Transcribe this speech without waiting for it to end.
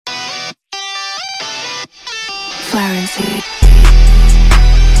Oh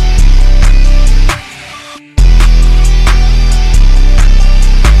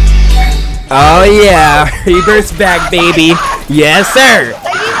yeah, Rebirth's back, baby. Yes, sir.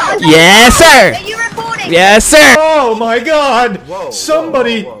 Yes, sir. Yes, sir. Oh my God!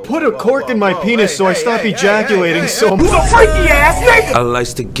 Somebody put a cork in my penis so I stop ejaculating so much. I like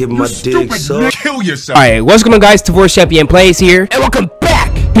to give my dick so. Kill yourself. Alright, what's going on, guys? Follow ChampionPlayz here, and welcome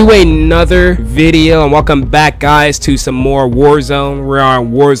back to another video, and welcome back, guys, to some more Warzone. We're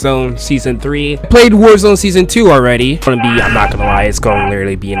on Warzone Season 3. I played Warzone Season 2 already. I'm not gonna lie, it's gonna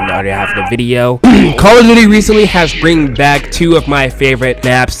literally be in the other half of the video. Call of Duty recently has bring back two of my favorite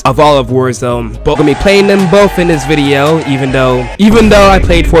maps of all of Warzone. But I'm gonna be playing them both in this video, even though I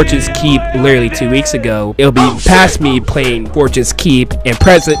played Fortune's Keep literally 2 weeks ago. It'll be past me playing Fortune's Keep and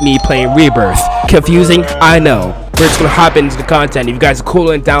present me playing Rebirth. Confusing, I know. We're just gonna hop into the content. If you guys are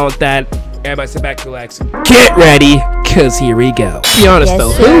cool and down with that, everybody sit back, relax, get ready, cause here we go. To be honest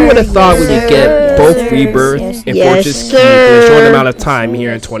though, who would have thought we would get both Rebirth and Fortune's Keep in a short amount of time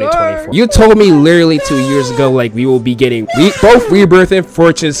here in 2024? You told me literally 2 years ago, like, we will be getting both Rebirth and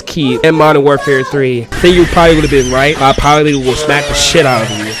Fortune's Keep in Modern Warfare 3. I think you probably would have been right. I probably will smack the shit out of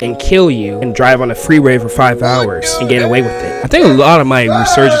you and kill you and drive on a freeway for 5 hours and get away with it. I think a lot of my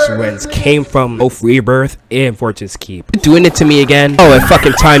resurgence wins came from both Rebirth and Fortune's Keep. Doing it to me again. Oh, it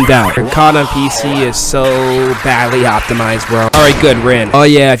fucking timed out. Your COD on PC is so badly optimized, bro. Alright, good, we're in. Oh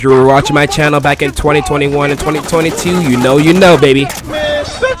yeah, if you were watching my channel back in 2021 and 2022, you know, baby.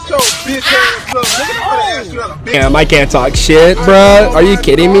 Damn, I can't talk shit, bro. Are you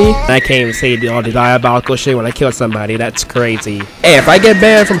kidding me? I can't even say all the diabolical shit when I kill somebody. That's crazy. Hey, if I get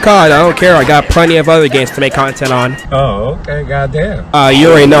banned from COD, I don't care. I got plenty of other games to make content on. Oh, okay, goddamn. You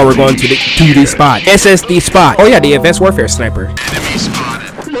already know we're going to the 2D spot. SSD spot. Oh yeah, the Advanced Warfare Sniper.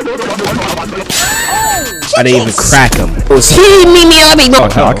 I didn't even crack him. Oh,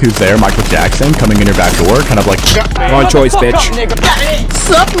 Talk, who's there? Michael Jackson coming in your back door, kind of like. Wrong choice, bitch.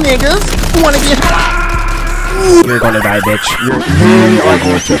 Sup, niggas? Wanna get You're gonna die, bitch. You are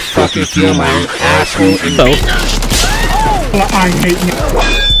going to fucking feel my asshole. So. I hate you.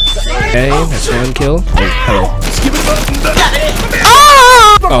 Okay, that's one kill. Oh, hello.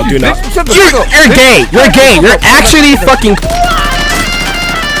 Oh, do not. You're gay. You're gay. You're actually fucking.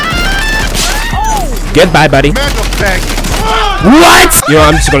 Goodbye, buddy. What? Yo,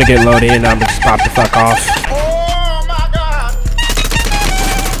 I'm just gonna get loaded and I'm gonna just pop the fuck off.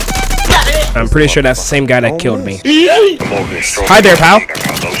 I'm pretty sure that's the same guy that killed me. Hi there, pal.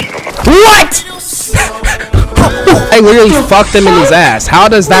 What? I literally fucked him in his ass. How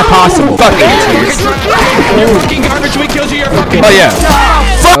does that possible? Fucking oh yeah.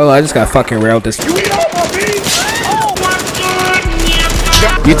 Oh, I just got fucking railed this.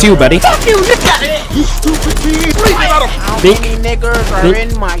 You too, buddy. Think.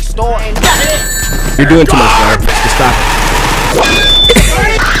 You're doing too much, bro. Just stop it.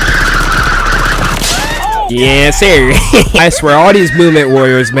 Yeah, sir. I swear, all these movement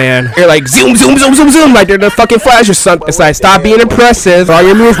warriors, man, they're like zoom, zoom, zoom, zoom, zoom, like they're the fucking Flash or something. It's like, stop being impressive, all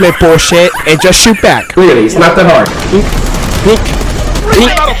your movement bullshit, and just shoot back. Really, it's not that hard.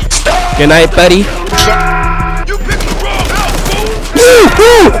 Good night, buddy.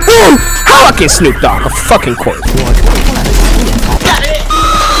 How I can Snoop Dogg a fucking corpse? No.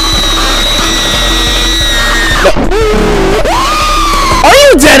 Are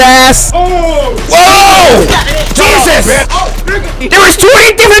you dead ass? Whoa! Jesus! There was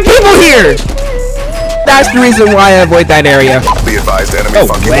 20 different people here! That's the reason why I avoid that area. Be advised, enemy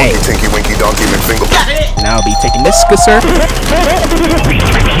funky monkey, tinky winky donkey McFingle. Now I'll be taking this, good sir.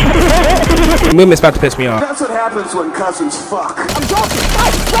 The movement's about to piss me off. That's what happens when cousins fuck.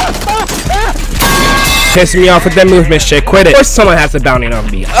 Pissing me off with that movement shit. Quit it. Of course someone has a bounty on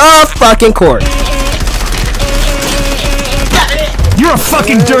me. Oh, fucking court. You're a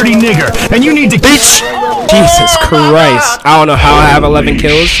fucking dirty nigger, and you need to. Bitch! Jesus Christ. I don't know how I have 11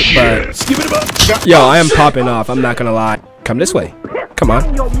 kills, but. Yo, I am popping off. I'm not gonna lie. Come this way. Come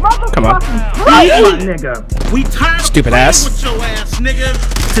on. Come on. Stupid ass.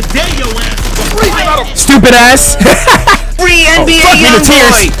 Stupid ass. free NBA fuck young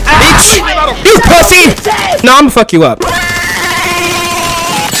tears, bitch! You pussy! No, I'm gonna fuck you up.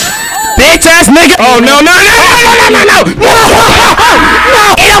 Bitch ass nigga! Oh no no no no no no no no!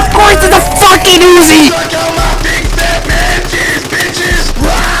 No! And of course it's a fucking Uzi!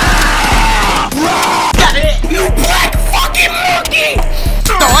 You black fucking monkey!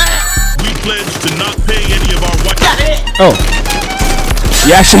 We pledge to not pay any of our white. Oh.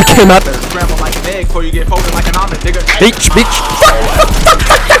 You actually came up. Scramble like an egg before you get folded like an omelet, nigga. Bitch, bitch.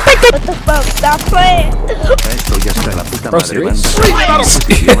 What the fuck? Stop playing. So Bro, serious?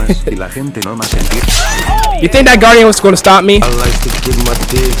 You think that Guardian was going to stop me? I like to get my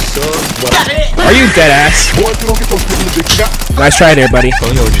dick sucked. Are you dead ass? Nice try there, buddy.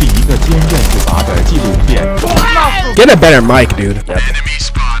 Get a better mic, dude.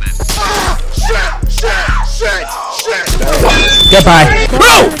 Goodbye.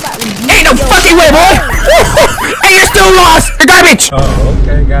 Bro! Ain't no fucking way, boy! Hey, you're still lost! You're garbage! Oh,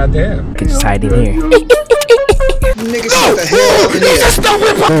 okay, goddamn. Just hide in here. Niggas, shut the hell up in here.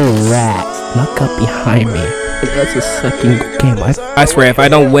 Oh, rat. Snuck up behind me. That's a sucking game. I swear, if I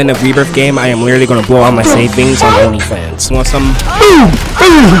don't win a rebirth game, I am literally gonna blow all my savings on OnlyFans. Want some? Boom!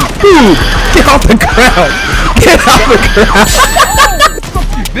 Boom! Boom! Get off the ground! Get off the ground!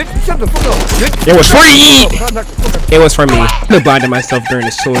 It was free! It was for me. I blinded myself during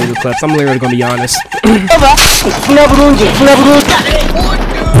this total eclipse. I'm literally gonna be honest.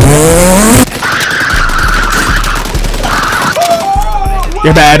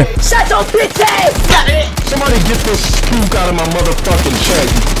 You're bad. Shut your bitch ass! Somebody get this spook out of my motherfucking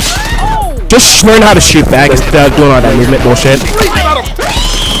chest. Just learn how to shoot back instead of doing all that movement bullshit.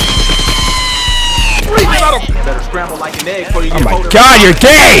 Better scramble like an egg before you Oh get my folded. god, you're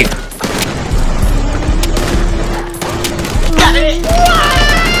gay!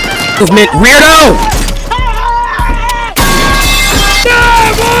 Movement weirdo!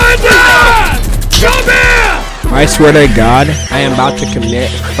 I swear to God, I am about to commit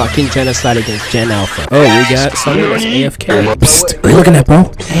fucking genocide against Gen Alpha. Oh, we got someone that's AFK. Psst, what are you looking at,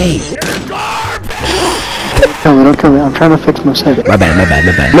 bro? Hey. Don't kill me. I'm trying to fix my site. My bad.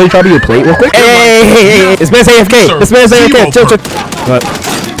 Let me drop you a plate real quick. Hey. This man's AFK. This man's AFK. Chill. What?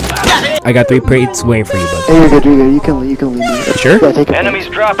 I got 3 plates waiting for you, bud. Hey, you're good. You can leave me. Sure? Yeah, take it. Enemies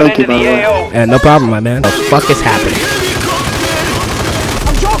dropping into the AO. Yeah, no problem, my man. What the fuck is happening?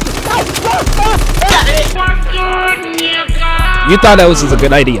 You thought that was a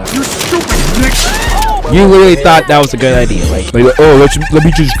good idea. You literally thought that was a good idea. Like oh, let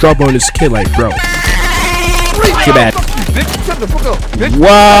me just drop on this kid, like, bro. Too bad.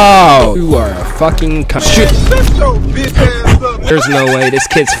 Wow. You are a fucking cunt. Shit. There's no way. This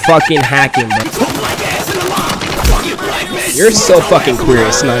kid's fucking hacking, bro. You're so fucking queer.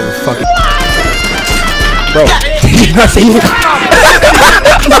 It's not even fucking. Bro. Nothing.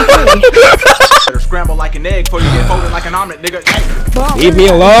 Better scramble like an egg before you get folded like an omelet, nigga. Leave me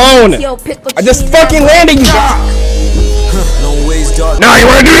alone. I just fucking landed you. Now you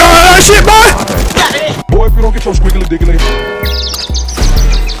wanna do all that shit, boy? Boy, if you don't get your squiggly diggly.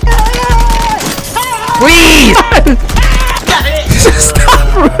 Please!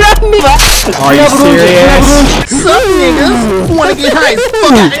 Stop running! Are you serious? Some niggas wanna get high as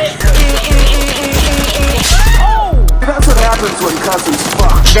fuck. That's what happens when cousins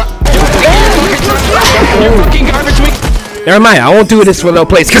fuck. Never mind, I won't do this for no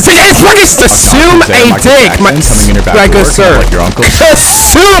place. Cause it's fucking assume a dick, my good sir.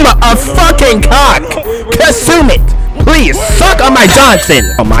 Consume a fucking cock. Consume it. Please suck on my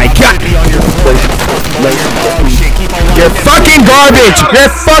Johnson. Oh my god. You're fucking garbage. You're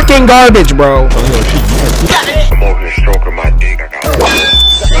fucking garbage, bro. I'm over here stroking my dick.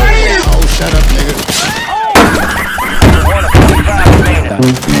 Oh, shut up, nigga.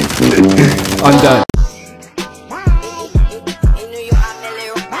 I'm done.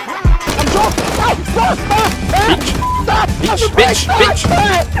 Bitch.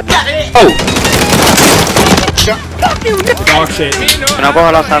 Oh. Dog shit.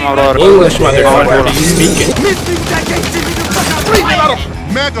 English, motherfucker. You speaking.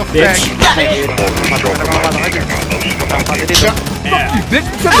 Bitch.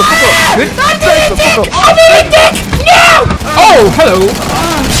 Oh, hello.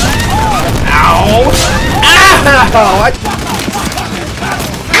 Ow.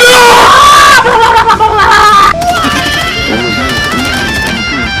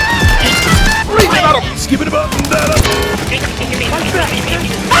 Skip it up.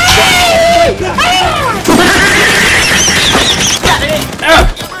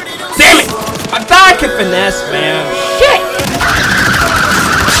 Damn it! I thought I could finesse, man. Shit!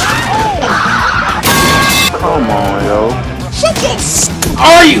 Come on, yo.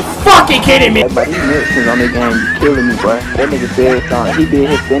 Are you fucking kidding me? But he missed on the game, killing me, bro. That nigga said something. He did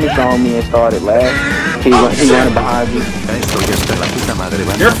his finish on me and started laughing. He went behind you.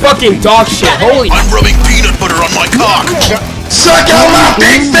 You're fucking dog shit. Holy. I'm rubbing peanut butter on my cock. Suck out my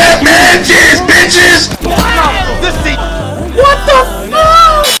big fat man jizz, bitches! What the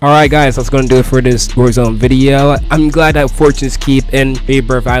fuck? Alright guys, that's gonna do it for this Warzone video. I'm glad that Fortune's Keep and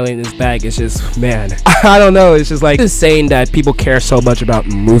Rebirth Island is back. It's just, man, I don't know, it's just like insane that people care so much about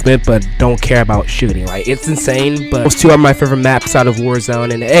movement but don't care about shooting. Like, it's insane, but those two are my favorite maps out of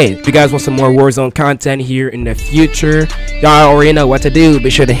Warzone. And hey, if you guys want some more Warzone content here in the future, y'all already know what to do. Be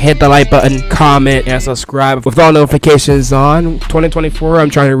sure to hit the like button, comment, and subscribe with all notifications on. 2024,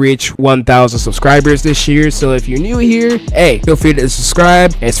 I'm trying to reach 1,000 subscribers this year, so if you're new here, hey, feel free to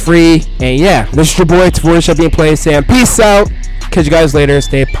subscribe. It's free. And yeah, this is your boy Follow ChampionPlayz saying peace out. Catch you guys later.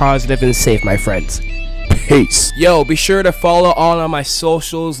 Stay positive and safe, my friends. Peace. Yo, be sure to follow all of my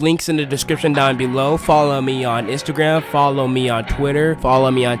socials, links in the description down below. Follow me on Instagram, follow me on Twitter,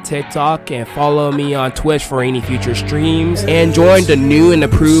 follow me on TikTok, and follow me on Twitch for any future streams. And join the new and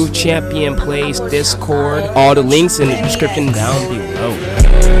approved ChampionPlayz Discord. All the links in the description down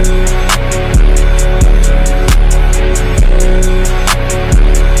below.